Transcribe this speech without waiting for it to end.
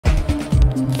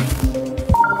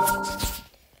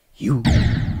You've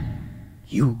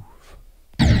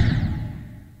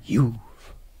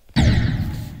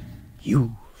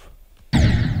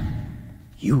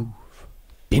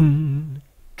been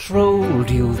trolled,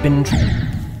 you've been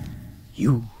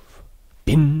you've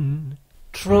been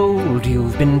trolled,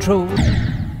 you've been trolled.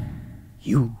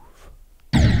 You've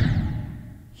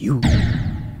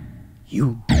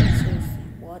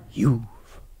What? you've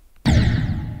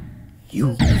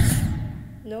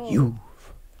No.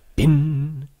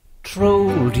 been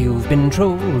trolled, you've been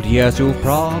trolled. Yes, you've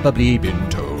probably been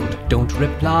told. Don't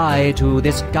reply to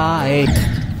this guy.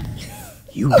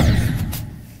 You've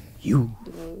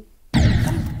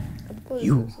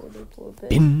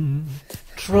been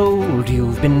trolled,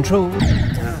 you've been trolled.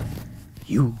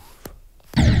 You've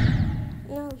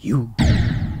No.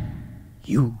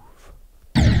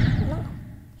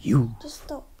 Just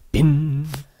stop. been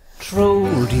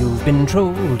trolled, you've been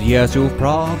trolled. Yes, you've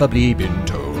probably been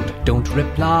told. Don't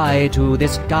reply to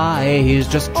this guy, he's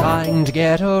just trying to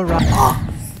get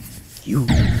around. You've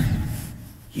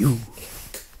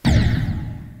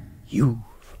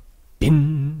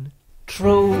been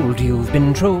trolled, you've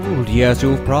been trolled. Yes,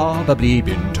 you've probably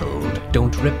been told.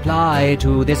 Don't reply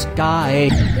to this guy.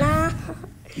 Nah.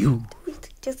 You've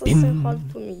Just so been hard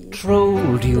for me.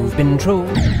 trolled, you've been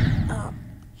trolled.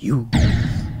 You've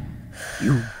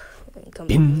Come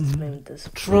been on, let's name this.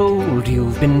 trolled,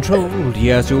 you've been trolled.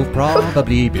 Yes, you've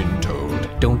probably been told.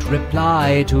 Don't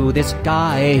reply to this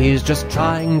guy, he's just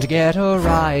trying to get a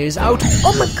rise out.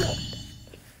 Oh my god!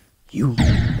 You've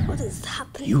What is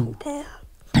happening You. there?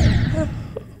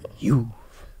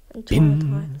 been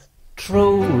traumatized.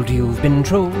 trolled, you've been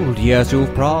trolled. Yes,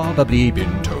 you've probably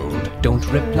been told. Don't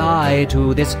reply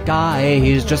to this guy,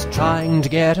 he's just trying to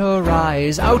get a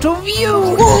rise out of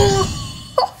you.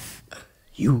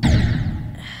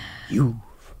 You've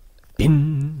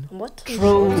been What?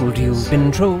 trolled, you've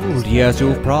been trolled. Yes,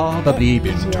 you've probably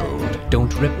been told.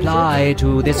 Don't reply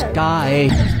to this guy.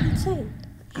 That's insane.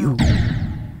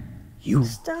 You've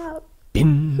Stop.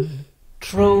 been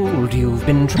trolled, you've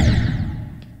been trolled.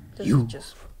 This You. is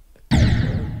just.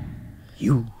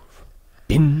 You've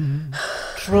been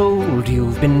trolled,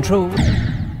 you've been trolled.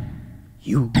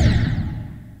 You've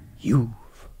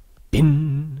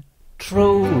been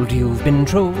trolled, you've been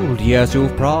trolled. Yes,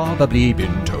 you've probably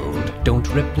been told. Don't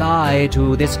reply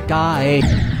to this guy.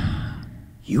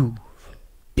 You've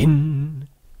been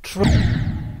trolled.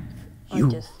 I You.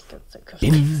 just got so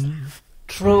confused. Been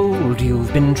trolled,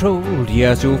 you've been trolled.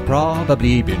 Yes, you've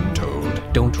probably been told.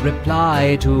 Don't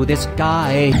reply to this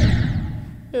guy.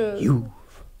 You've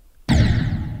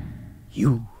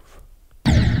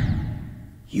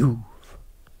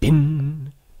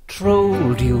been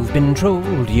trolled, you've been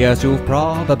trolled. Yes, you've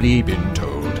probably been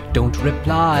told. Don't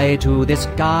reply to this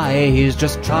guy, he's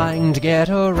just trying to get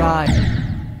a rise.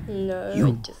 No, You.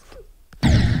 I just.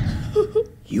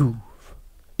 You've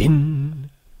been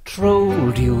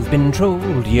trolled, you've been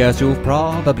trolled. Yes, you've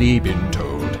probably been told.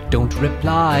 Don't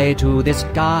reply to this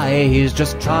guy, he's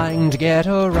just trying to get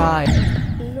a rise.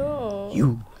 No.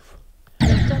 You've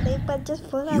But just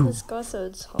pull out You. the scar so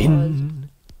it's hard. been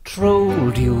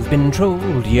trolled, you've been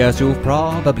trolled. Yes, you've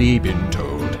probably been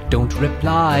told. Don't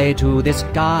reply to this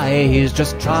guy, he's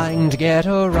just trying to get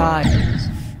a rise.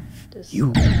 This-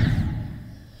 You've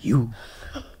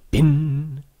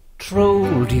been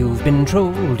trolled, you've been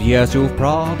trolled. Yes, you've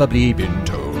probably been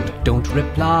told. Don't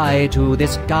reply to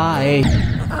this guy.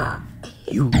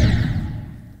 You've I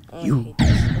hate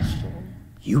this question.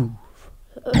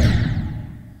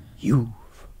 You've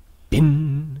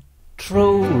been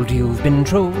trolled, you've been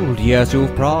trolled. Yes,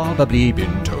 you've probably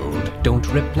been told. Don't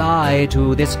reply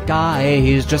to this guy,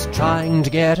 he's just trying to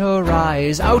get a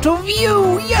rise out of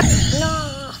you. Yes. No!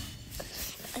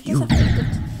 I guess I have to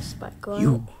put this back on.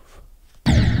 You've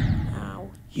Ow.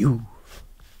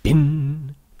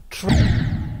 been trolled.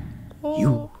 Oh.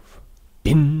 You've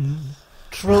been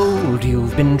trolled,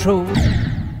 you've been trolled.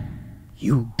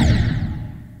 You've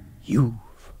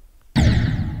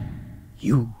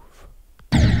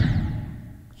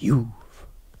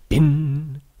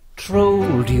been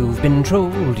trolled, you've been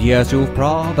trolled. Yes, you've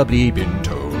probably been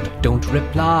told. Don't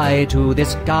reply to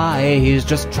this guy, he's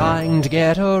just trying to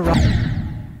get a rise.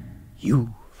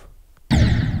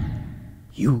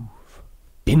 You've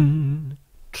been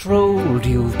trolled,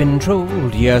 you've been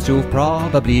trolled. Yes, you've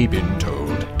probably been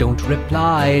told. Don't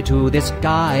reply to this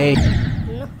guy.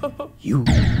 No.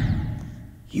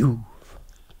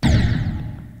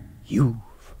 You've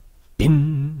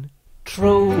been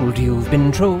trolled, you've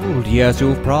been trolled. Yes,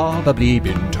 you've probably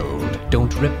been told.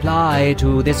 Don't reply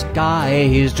to this guy,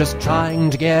 he's just trying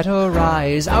to get a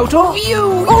rise out of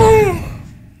you.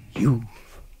 You've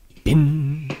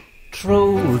been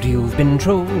trolled, you've been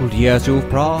trolled, yes, you've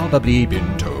probably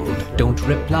been told. Don't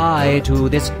reply to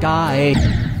this guy.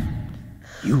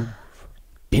 You've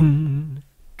been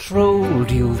trolled,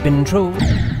 you've been trolled.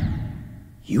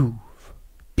 You've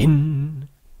been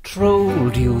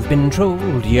trolled, you've been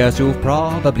trolled, yes, you've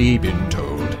probably been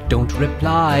told. Don't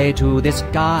reply to this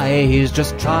guy, he's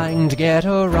just trying to get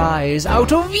a rise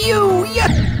out of you.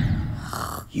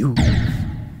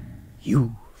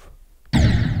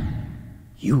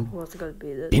 You've What's gonna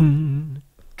be this? been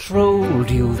trolled,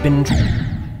 you've been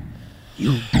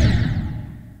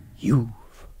you've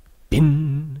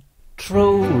been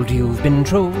trolled, you've been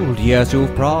trolled, yes,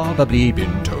 you've probably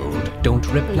been told. Don't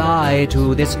reply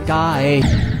to this guy.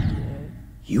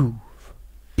 You've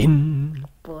been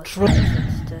But trolled.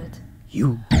 instead,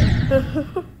 You've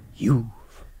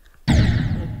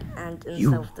and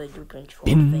You instead of the you control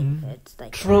been thing, it's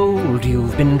like trolled,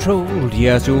 you've been trolled,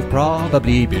 yes, you've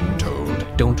probably been told.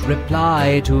 Don't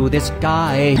reply to this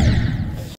guy.